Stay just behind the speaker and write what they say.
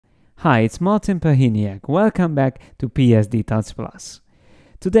Hi, it's Martin Perhiniak. Welcome back to PSD Touch Plus.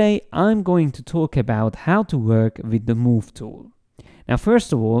 Today I'm going to talk about how to work with the Move tool. Now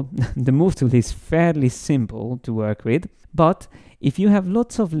first of all, the Move tool is fairly simple to work with, but if you have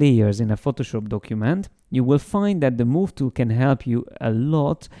lots of layers in a Photoshop document, you will find that the Move tool can help you a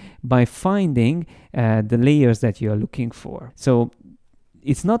lot by finding the layers that you are looking for. So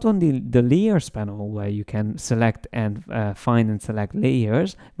it's not only the layers panel where you can select and find and select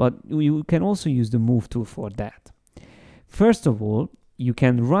layers, but you can also use the Move tool for that. First of all, you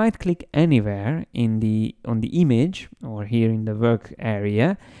can right click anywhere on the image or here in the work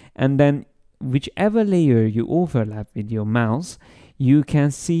area, and then whichever layer you overlap with your mouse, you can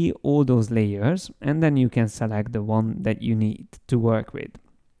see all those layers, and then you can select the one that you need to work with.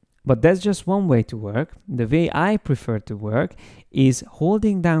 But that's just one way to work. The way I prefer to work is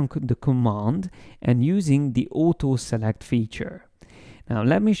holding down the command and using the auto select feature. Now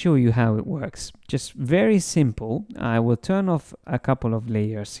let me show you how it works. Just very simple. I will turn off a couple of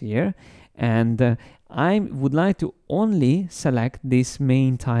layers here, and I would like to only select this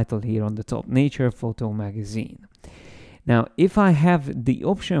main title here on the top, Nature Photo Magazine. Now if I have the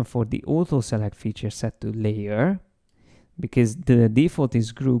option for the auto select feature set to layer, because the default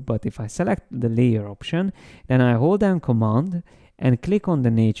is group, but if I select the layer option, then I hold down command and click on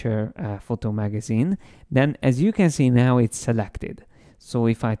the Nature Photo Magazine, then as you can see now it's selected. So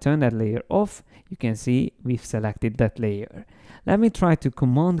if I turn that layer off, you can see we've selected that layer. Let me try to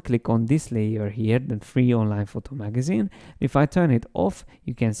command click on this layer here, the free online photo magazine. If I turn it off,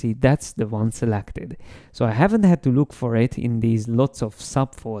 you can see that's the one selected. So I haven't had to look for it in these lots of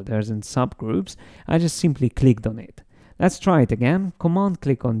subfolders and subgroups. I just simply clicked on it. Let's try it again. Command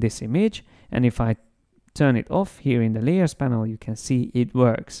click on this image, and if I turn it off here in the layers panel, you can see it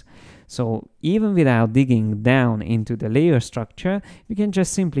works. So even without digging down into the layer structure, you can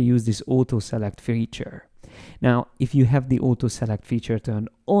just simply use this auto select feature. Now, if you have the auto select feature turned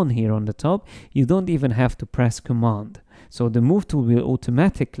on here on the top, you don't even have to press command. So the Move tool will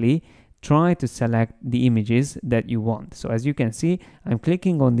automatically try to select the images that you want. So as you can see, I'm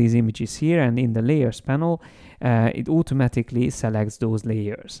clicking on these images here, and in the layers panel, it automatically selects those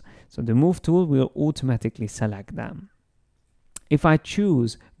layers. So the Move tool will automatically select them. If I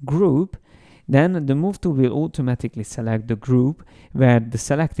choose group, then the Move tool will automatically select the group where the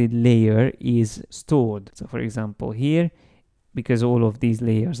selected layer is stored. So for example here, because all of these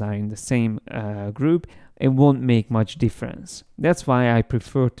layers are in the same group, it won't make much difference. That's why I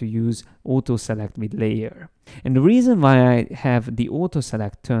prefer to use auto select with layer. And the reason why I have the auto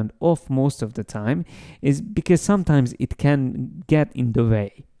select turned off most of the time is because sometimes it can get in the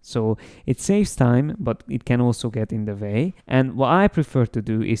way. So it saves time, but it can also get in the way. And what I prefer to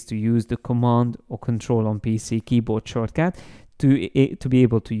do is to use the Command or Control on PC keyboard shortcut to be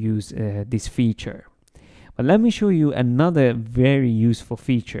able to use this feature. But let me show you another very useful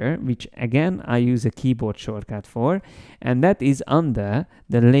feature, which again I use a keyboard shortcut for, and that is under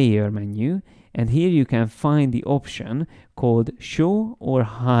the layer menu. And here you can find the option called Show or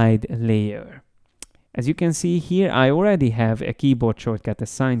Hide Layer. As you can see here, I already have a keyboard shortcut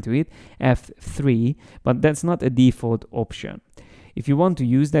assigned to it, F3, but that's not a default option. If you want to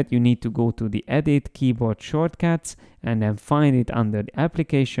use that, you need to go to the Edit Keyboard Shortcuts and then find it under the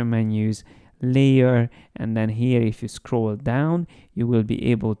Application menus, Layer, and then here if you scroll down, you will be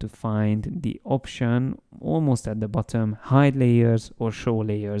able to find the option almost at the bottom, Hide Layers or Show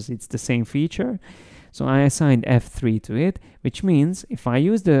Layers. It's the same feature. So I assigned F3 to it, which means if I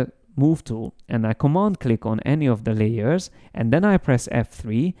use the Move tool and I command click on any of the layers and then I press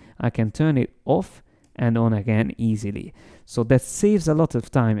F3, I can turn it off and on again easily. So that saves a lot of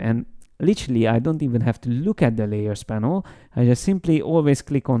time, and literally I don't even have to look at the layers panel. I just simply always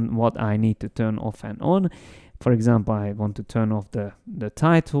click on what I need to turn off and on. For example, I want to turn off the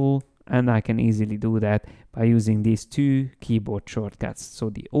title, and I can easily do that by using these two keyboard shortcuts. So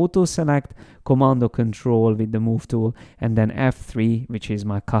the auto select, Command or Control with the Move tool, and then F3, which is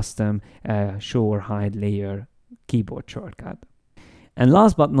my custom Show or Hide Layer keyboard shortcut. And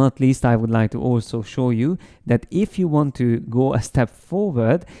last but not least, I would like to also show you that if you want to go a step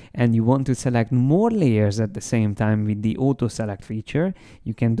forward and you want to select more layers at the same time with the auto select feature,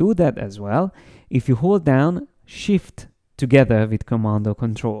 you can do that as well if you hold down Shift together with Command or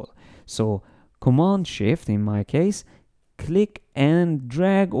Control. So Command Shift in my case, click and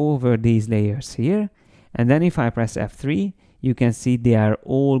drag over these layers here, and then if I press F3, you can see they are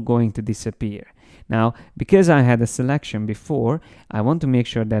all going to disappear. Now, because I had a selection before, I want to make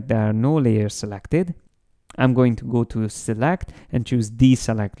sure that there are no layers selected. I'm going to go to Select and choose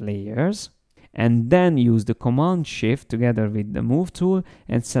Deselect Layers. and then use the Command Shift together with the Move tool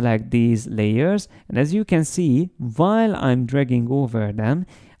and select these layers. And as you can see, while I'm dragging over them,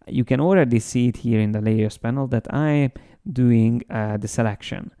 you can already see it here in the Layers panel that I'm doing the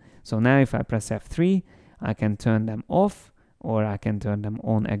selection. So now if I press F3, I can turn them off or I can turn them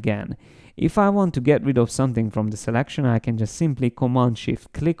on again. If I want to get rid of something from the selection, I can just simply Command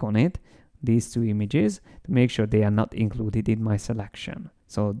Shift click on it, these two images, to make sure they are not included in my selection.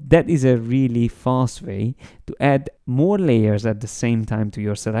 So that is a really fast way to add more layers at the same time to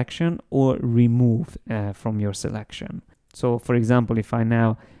your selection or remove from your selection. So for example, if I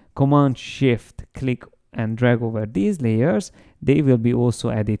now Command Shift click and drag over these layers, they will be also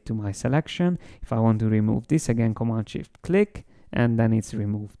added to my selection. If I want to remove this, again Command Shift click, and then it's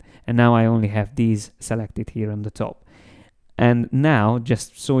removed. And now I only have these selected here on the top. And now,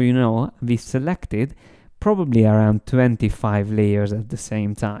 just so you know, we selected probably around 25 layers at the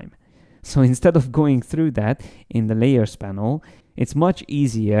same time. So instead of going through that in the Layers panel, it's much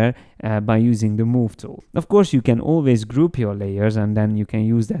easier by using the Move tool. Of course, you can always group your layers and then you can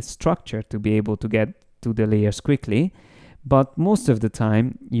use that structure to be able to get to the layers quickly. But most of the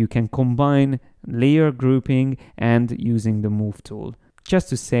time, you can combine layer grouping and using the Move tool just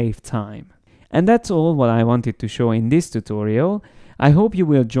to save time. And that's all what I wanted to show in this tutorial. I hope you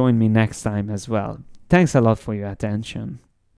will join me next time as well. Thanks a lot for your attention.